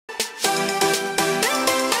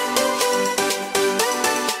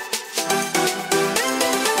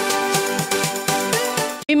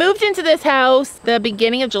into this house the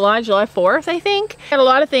beginning of July 4th, I think. Had a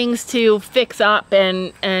lot of things to fix up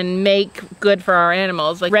and make good for our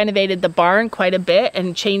animals. Like renovated the barn quite a bit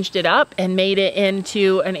and changed it up and made it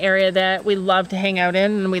into an area that we love to hang out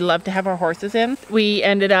in and we love to have our horses in. We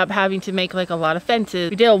ended up having to make like a lot of fences.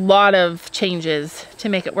 We did a lot of changes to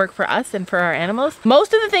make it work for us and for our animals.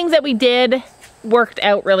 Most of the things that we did worked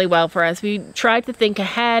out really well for us. We tried to think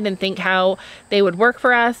ahead and think how they would work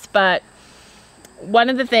for us, but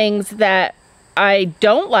one of the things that I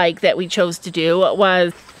don't like that we chose to do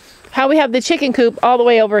was how we have the chicken coop all the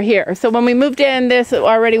way over here. So when we moved in, this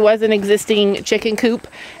already was an existing chicken coop.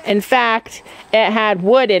 In fact, it had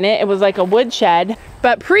wood in it. It was like a wood shed.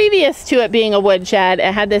 But previous to it being a wood shed,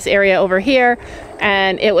 it had this area over here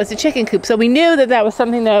and it was a chicken coop. So we knew that that was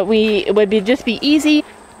something that just be easy.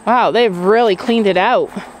 Wow, they've really cleaned it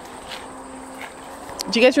out.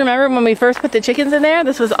 Do you guys remember when we first put the chickens in there?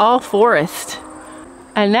 This was all forest.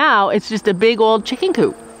 And now it's just a big old chicken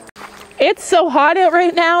coop. It's so hot out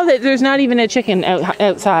right now that there's not even a chicken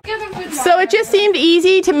outside. So it just seemed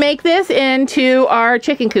easy to make this into our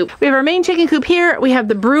chicken coop. We have our main chicken coop here, we have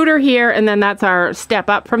the brooder here, and then that's our step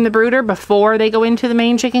up from the brooder before they go into the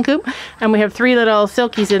main chicken coop. And we have 3 little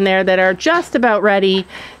silkies in there that are just about ready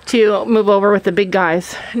to move over with the big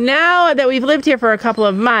guys. Now that we've lived here for a couple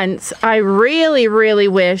of months, I really, really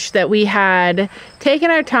wish that we had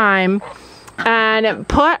taken our time and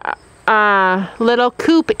put a little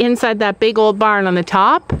coop inside that big old barn on the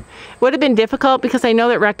top. Would have been difficult because I know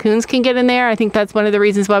that raccoons can get in there. I think that's one of the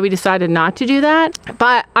reasons why we decided not to do that.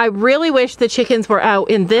 But I really wish the chickens were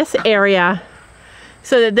out in this area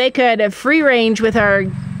so that they could have free range with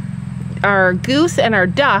our goose and our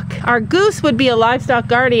duck. Our goose would be a livestock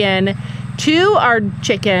guardian to our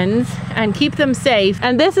chickens and keep them safe.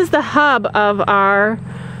 And this is the hub of our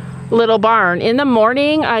little barn. In the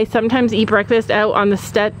morning, I sometimes eat breakfast out on the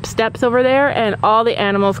steps over there, and all the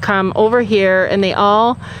animals come over here and they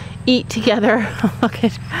all eat together. Look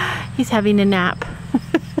at, he's having a nap.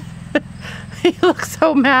 He looks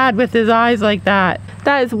so mad with his eyes like that.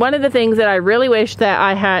 That is one of the things that I really wish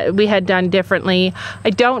that we had done differently. I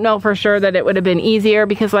don't know for sure that it would have been easier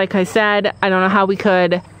because, like I said, I don't know how we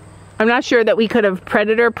could. I'm not sure that we could have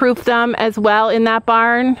predator proofed them as well in that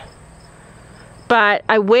barn. But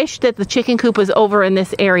I wish that the chicken coop was over in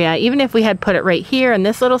this area. Even if we had put it right here in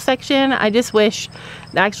this little section, I just wish,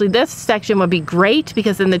 actually this section would be great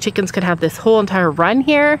because then the chickens could have this whole entire run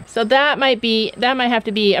here. So that might have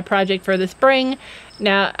to be a project for the spring.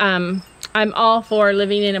 Now, I'm all for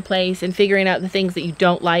living in a place and figuring out the things that you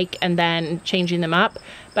don't like and then changing them up.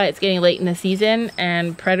 But it's getting late in the season,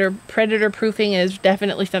 and predator proofing is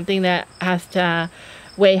definitely something that has to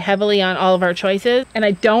weigh heavily on all of our choices. And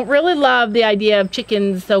I don't really love the idea of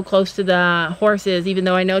chickens so close to the horses, even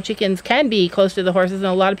though I know chickens can be close to the horses and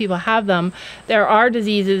a lot of people have them. There are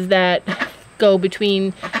diseases that go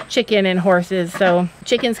between chicken and horses, so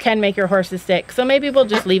chickens can make your horses sick. So maybe we'll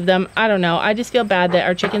just leave them. I don't know. I just feel bad that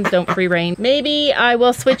our chickens don't free range. Maybe I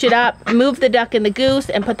will switch it up, move the duck and the goose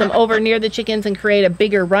and put them over near the chickens and create a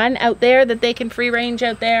bigger run out there that they can free range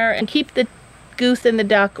out there, and keep the goose and the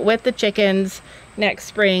duck with the chickens next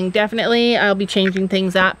spring. Definitely I'll be changing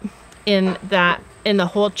things up in the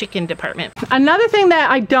whole chicken department. Another thing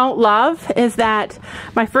that I don't love is that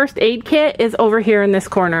my first aid kit is over here in this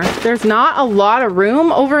corner. There's not a lot of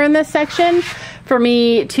room over in this section for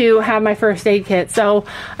me to have my first aid kit, so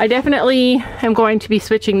I definitely am going to be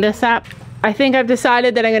switching this up. I think I've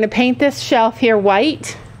decided that I'm going to paint this shelf here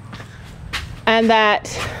white, and that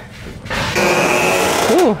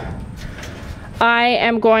I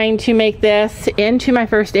am going to make this into my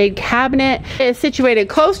first aid cabinet. It is situated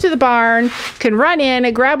close to the barn, can run in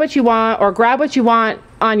and grab what you want, or grab what you want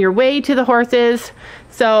on your way to the horses.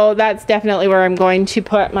 So that's definitely where I'm going to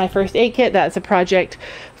put my first aid kit. That's a project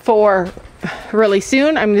for really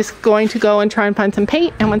soon. I'm just going to go and try and find some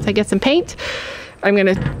paint, and once I get some paint, I'm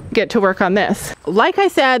gonna get to work on this. Like I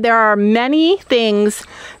said, there are many things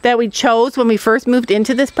that we chose when we first moved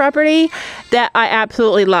into this property that I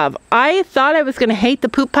absolutely love. I thought I was gonna hate the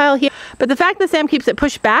poop pile here, but the fact that Sam keeps it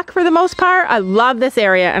pushed back for the most part, I love this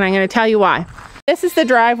area, and I'm gonna tell you why. This is the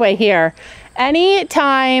driveway here.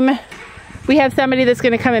 Anytime we have somebody that's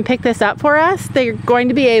gonna come and pick this up for us, they're going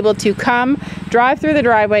to be able to come, drive through the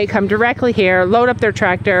driveway, come directly here, load up their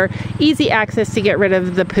tractor, easy access to get rid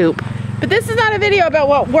of the poop. But this is not a video about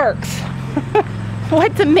what works.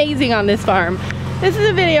 What's amazing on this farm. This is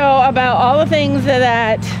a video about all the things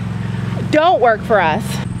that don't work for us.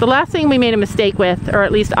 The last thing we made a mistake with, or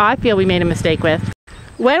at least I feel we made a mistake with,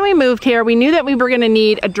 when we moved here, we knew that we were gonna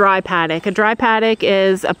need a dry paddock. A dry paddock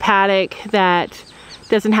is a paddock that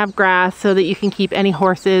doesn't have grass, so that you can keep any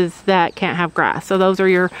horses that can't have grass. So those are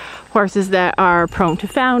your horses that are prone to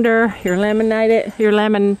founder, your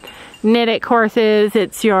laminitic horses.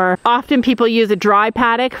 It's your, often people use a dry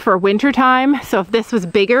paddock for winter time. So if this was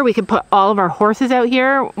bigger, we could put all of our horses out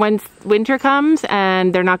here when winter comes,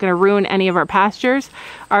 and they're not going to ruin any of our pastures.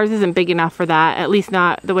 Ours isn't big enough for that, at least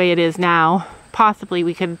not the way it is now. Possibly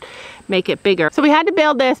we could make it bigger. So we had to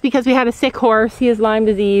build this because we had a sick horse. He has Lyme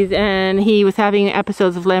disease and he was having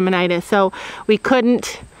episodes of laminitis. So we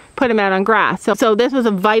couldn't put him out on grass. So this was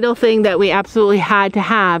a vital thing that we absolutely had to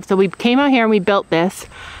have. So we came out here and we built this,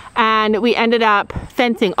 and we ended up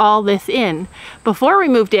fencing all this in. Before we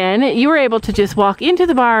moved in, you were able to just walk into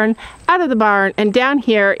the barn, out of the barn, and down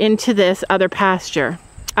here into this other pasture,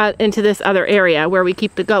 into this other area where we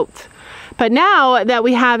keep the goats. But now that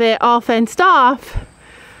we have it all fenced off,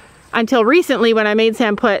 until recently when I made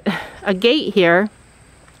Sam put a gate here,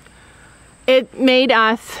 it made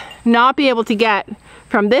us not be able to get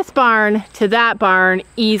from this barn to that barn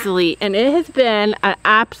easily. And it has been an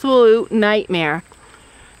absolute nightmare.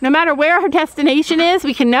 No matter where our destination is,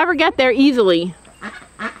 we can never get there easily.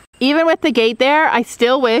 Even with the gate there, I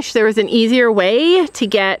still wish there was an easier way to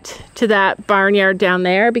get to that barnyard down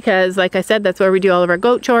there, because like I said, that's where we do all of our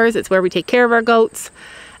goat chores. It's where we take care of our goats,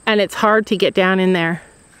 and it's hard to get down in there.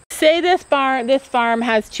 Say this farm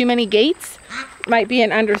has too many gates might be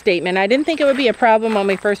an understatement. I didn't think it would be a problem when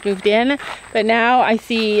we first moved in, but now I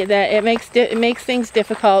see that it makes things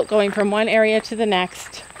difficult going from one area to the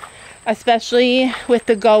next, especially with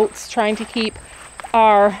the goats, trying to keep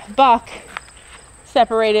our buck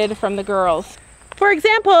separated from the girls. For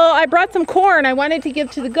example, I brought some corn I wanted to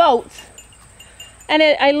give to the goats, and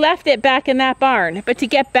I left it back in that barn. But to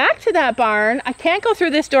get back to that barn, I can't go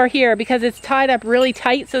through this door here because it's tied up really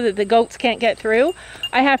tight so that the goats can't get through.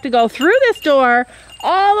 I have to go through this door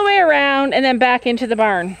all the way around and then back into the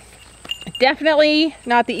barn. Definitely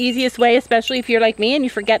not the easiest way, especially if you're like me and you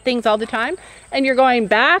forget things all the time and you're going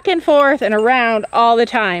back and forth and around all the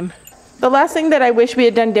time. The last thing that I wish we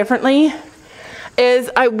had done differently is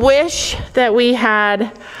I wish that we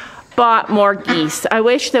had bought more geese. I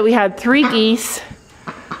wish that we had 3 geese.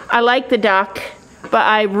 I like the duck, but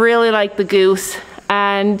I really like the goose,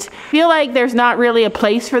 and feel like there's not really a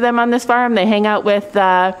place for them on this farm. They hang out with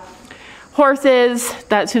horses.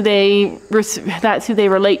 That's who they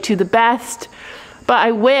relate to the best. But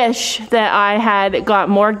I wish that I had got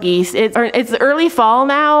more geese. It's early fall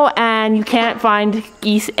now, and you can't find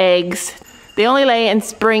geese eggs. They only lay in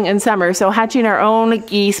spring and summer, so hatching our own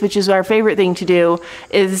geese, which is our favorite thing to do,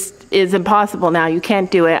 is impossible now. You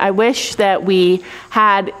can't do it. I wish that we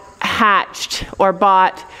had hatched or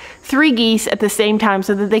bought 3 geese at the same time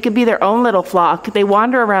so that they could be their own little flock. They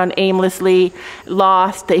wander around aimlessly,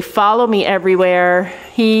 lost. They follow me everywhere.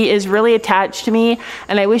 He is really attached to me,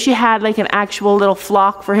 and I wish he had like an actual little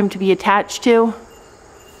flock for him to be attached to.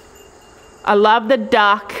 I love the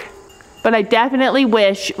duck, but I definitely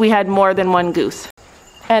wish we had more than 1 goose.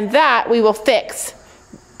 And that we will fix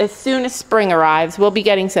as soon as spring arrives. We'll be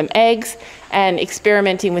getting some eggs and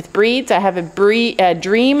experimenting with breeds. I have a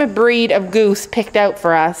dream breed of goose picked out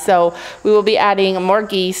for us, so we will be adding more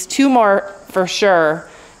geese, 2 more for sure,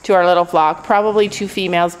 to our little flock. Probably 2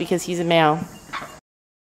 females because he's a male.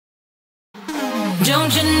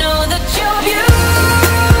 Don't you know that you're beautiful?